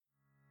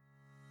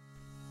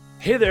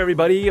Hey there,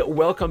 everybody.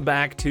 Welcome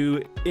back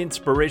to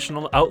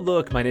Inspirational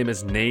Outlook. My name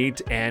is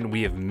Nate, and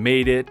we have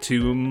made it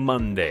to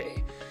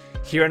Monday.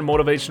 Here on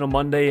Motivational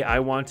Monday, I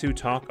want to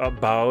talk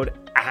about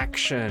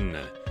action.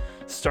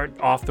 Start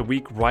off the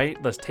week right.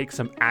 Let's take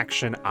some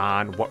action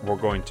on what we're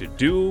going to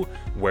do,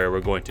 where we're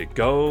going to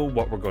go,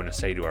 what we're going to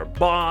say to our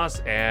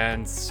boss,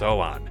 and so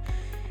on.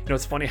 You know,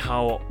 it's funny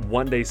how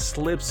one day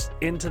slips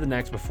into the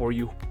next before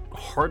you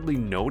hardly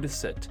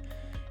notice it.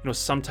 You know,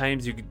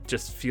 sometimes you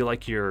just feel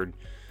like you're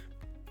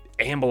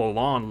amble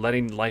along,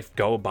 letting life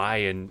go by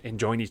and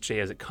enjoying each day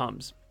as it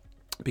comes,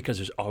 because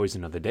there's always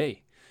another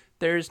day.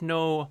 There's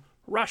no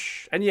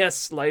rush. And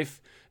yes,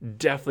 life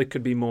definitely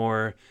could be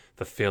more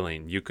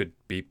fulfilling. You could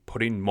be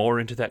putting more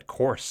into that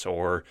course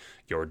or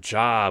your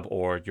job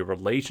or your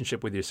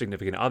relationship with your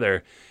significant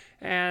other.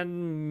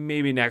 And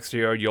maybe next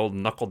year you'll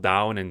knuckle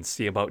down and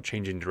see about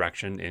changing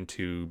direction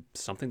into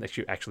something that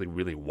you actually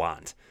really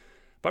want.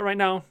 But right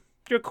now,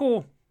 you're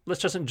cool.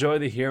 Let's just enjoy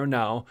the here and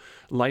now.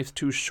 Life's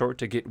too short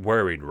to get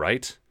worried,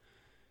 right?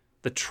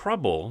 The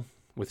trouble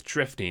with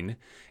drifting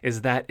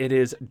is that it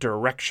is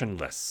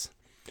directionless.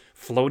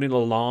 Floating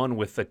along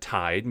with the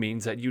tide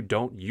means that you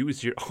don't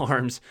use your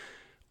arms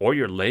or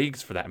your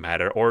legs for that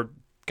matter, or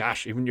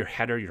gosh, even your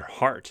head or your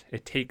heart.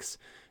 It takes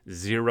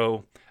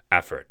zero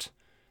effort.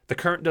 The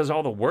current does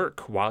all the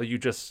work while you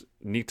just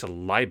need to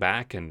lie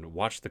back and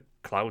watch the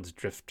clouds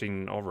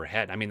drifting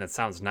overhead. I mean, that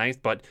sounds nice,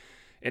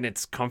 and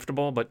it's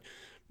comfortable, but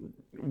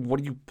what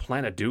do you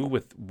plan to do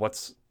with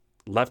what's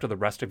left of the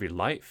rest of your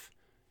life?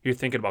 You're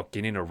thinking about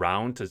getting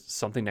around to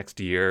something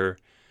next year.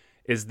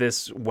 Is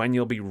this when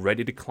you'll be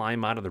ready to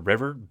climb out of the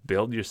river,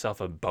 build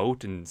yourself a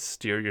boat, and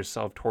steer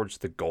yourself towards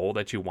the goal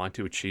that you want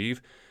to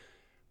achieve?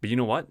 But you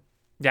know what?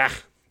 Yeah,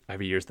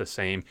 every year's the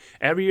same.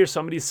 Every year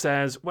somebody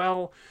says,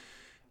 well,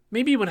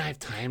 maybe when I have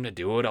time to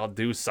do it, I'll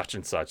do such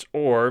and such.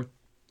 Or,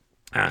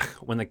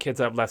 when the kids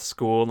have left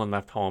school and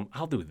left home,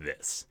 I'll do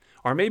this.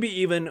 Or maybe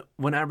even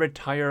when I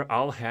retire,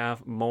 I'll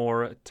have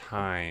more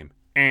time.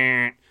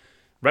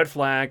 Red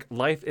flag,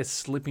 life is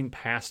slipping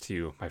past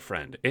you, my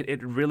friend.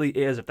 It really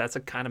is. If that's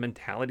the kind of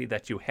mentality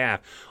that you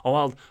have,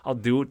 I'll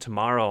do it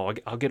tomorrow.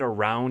 I'll get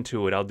around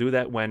to it. I'll do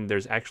that when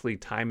there's actually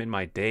time in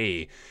my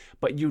day.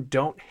 But you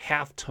don't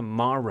have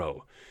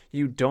tomorrow.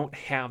 You don't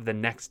have the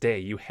next day.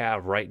 You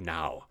have right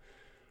now.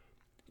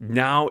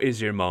 Now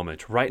is your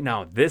moment. Right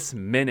now, this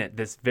minute,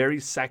 this very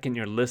second,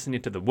 you're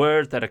listening to the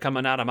words that are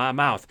coming out of my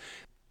mouth.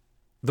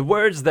 The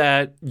words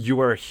that you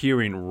are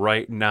hearing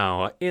right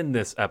now in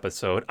this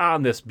episode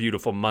on this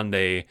beautiful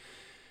Monday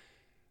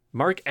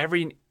mark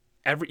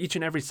each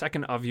and every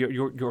second of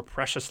your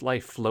precious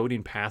life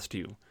floating past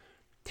you.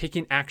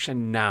 Taking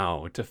action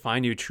now to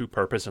find your true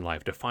purpose in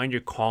life, to find your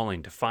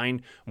calling, to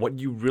find what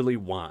you really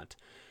want.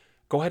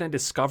 Go ahead and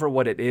discover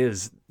what it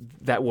is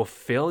that will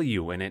fill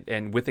you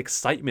and with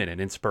excitement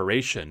and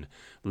inspiration.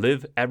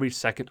 Live every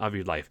second of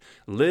your life.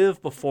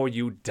 Live before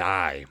you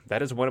die.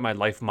 That is one of my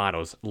life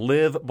mottos.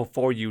 Live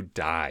before you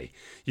die.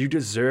 You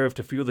deserve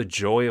to feel the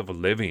joy of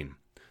living.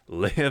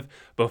 Live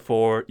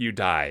before you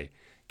die.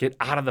 Get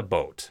out of the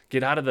boat.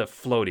 Get out of the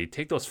floaty.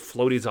 Take those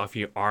floaties off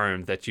your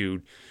arm that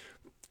you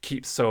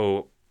keep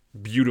so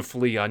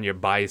beautifully on your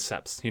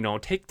biceps. You know,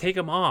 take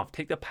them off.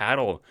 Take the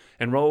paddle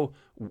and row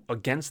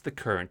against the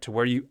current to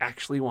where you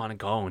actually want to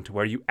go and to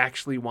where you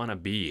actually want to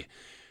be,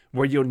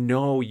 where you'll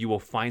know you will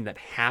find that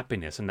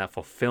happiness and that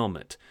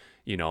fulfillment.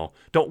 You know,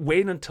 don't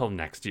wait until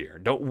next year.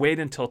 Don't wait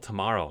until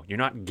tomorrow. You're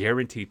not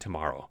guaranteed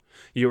tomorrow.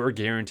 You are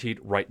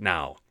guaranteed right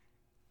now.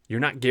 You're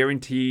not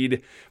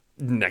guaranteed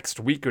next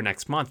week or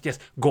next month. Yes,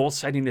 goal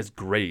setting is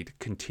great.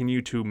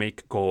 Continue to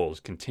make goals.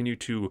 Continue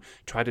to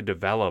try to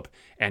develop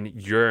and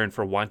yearn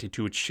for wanting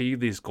to achieve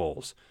these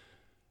goals.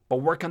 But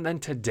work on them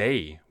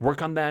today.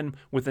 Work on them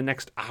with the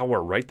next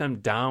hour. Write them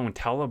down.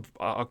 Tell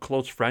a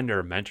close friend or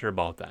a mentor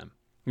about them.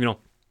 You know,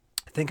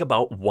 think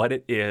about what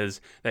it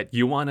is that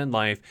you want in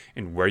life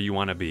and where you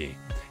want to be.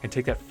 And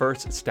take that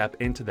first step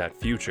into that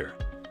future.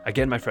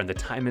 Again, my friend, the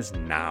time is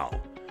now.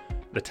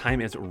 The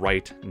time is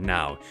right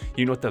now.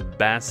 You know what the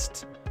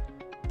best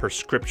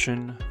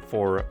prescription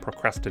for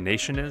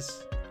procrastination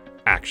is?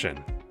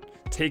 Action.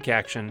 Take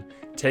action.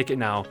 Take it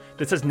now.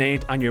 This is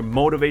Nate on your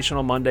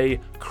Motivational Monday.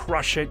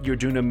 Crush it. You're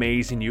doing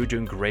amazing. You're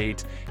doing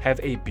great. Have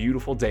a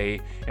beautiful day,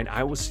 and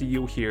I will see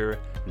you here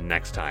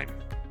next time.